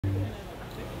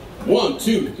1,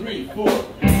 2, 3, 4.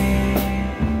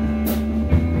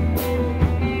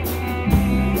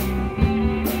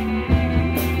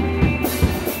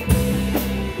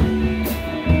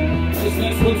 This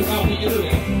next one's about the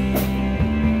internet.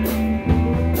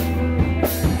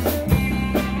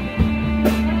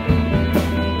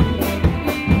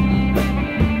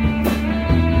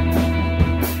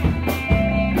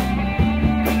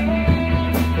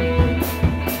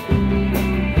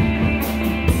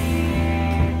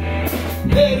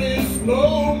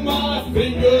 Slow, my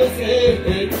fingers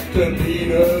ache,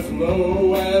 demeanors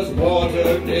low as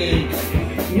Watergate.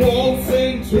 Waltz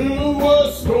into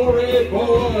a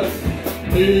storyboard,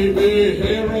 me be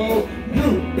hero,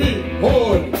 you be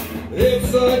horde.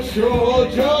 It's a chore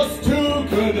just to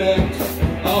connect,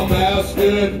 a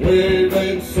basket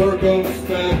waving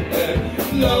circumspect, and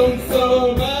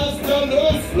lonesome as the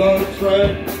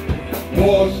Lautrec,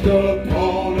 washed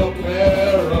upon a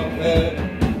parapet.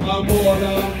 I'm bored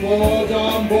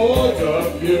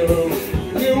of you.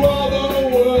 You are the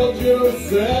world, you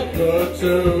set the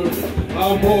tune.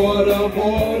 I'm bored of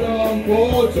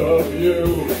you.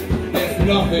 There's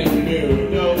nothing new,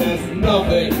 no, there's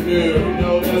nothing new,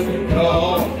 no, there's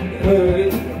nothing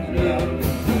new.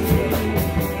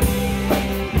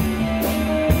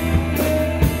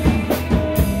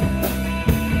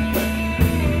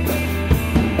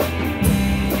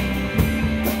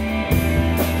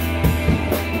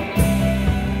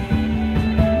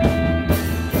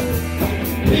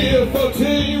 Here for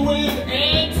tea with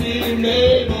Auntie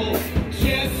Mabel,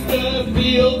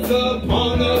 Chesterfields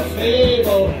upon the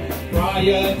table,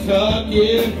 Friar Tuck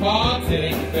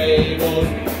imparting fables,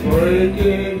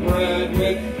 breaking bread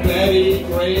with Betty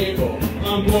Grable.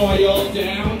 I'm boiled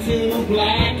down to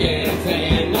black and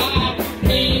tan, like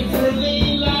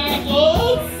painterly like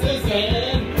old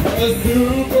Suzanne. A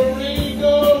Super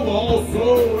Ego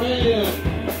also ran,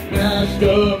 mashed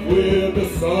up with the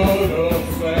son of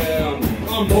Sam.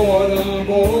 I'm bored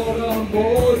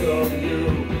of you.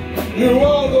 You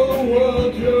are the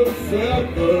world, you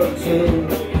set the tune.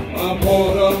 I'm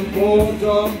bored of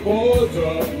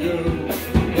you.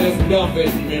 There's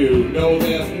nothing new, no,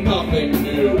 there's nothing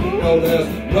new, no, there's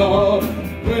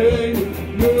nothing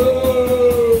new.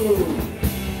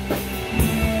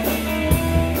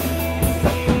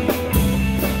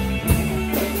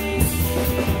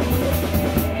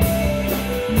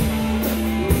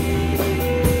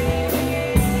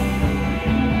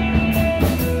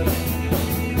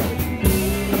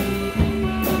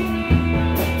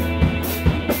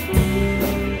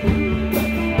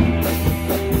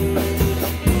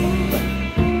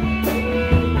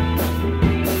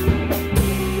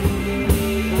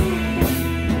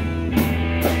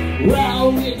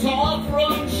 Round the talk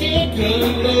from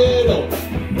Chicken Little,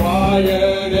 fry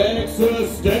an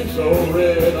existential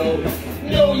riddle.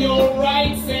 Know your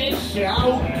rights and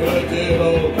shout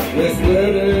cadiddle. We're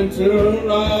split into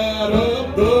right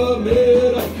up the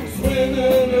middle,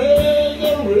 swimming in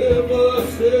the river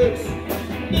Styx.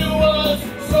 New us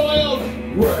soiled,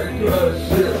 break the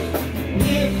ship.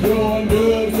 If your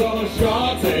nerves are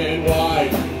shot and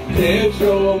white, get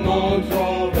your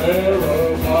mantra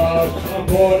verified. I'm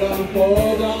bored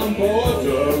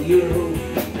of you.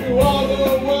 You are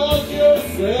the world, you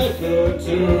set the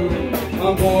tune.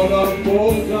 I'm bored of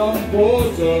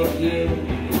you.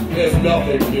 There's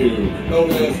nothing new, no,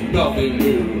 there's nothing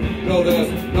new, no,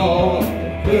 there's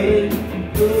nothing new.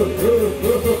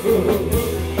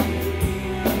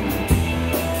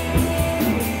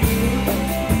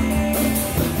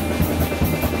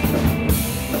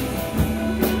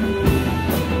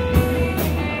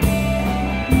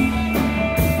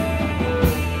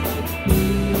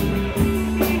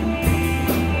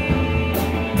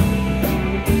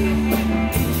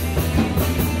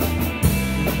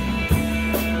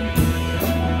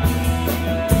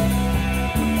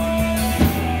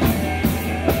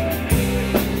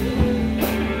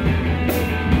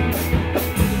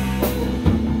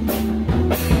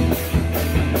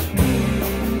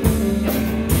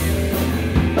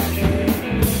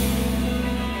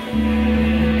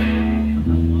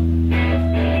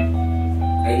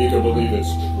 And you can believe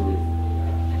it's true.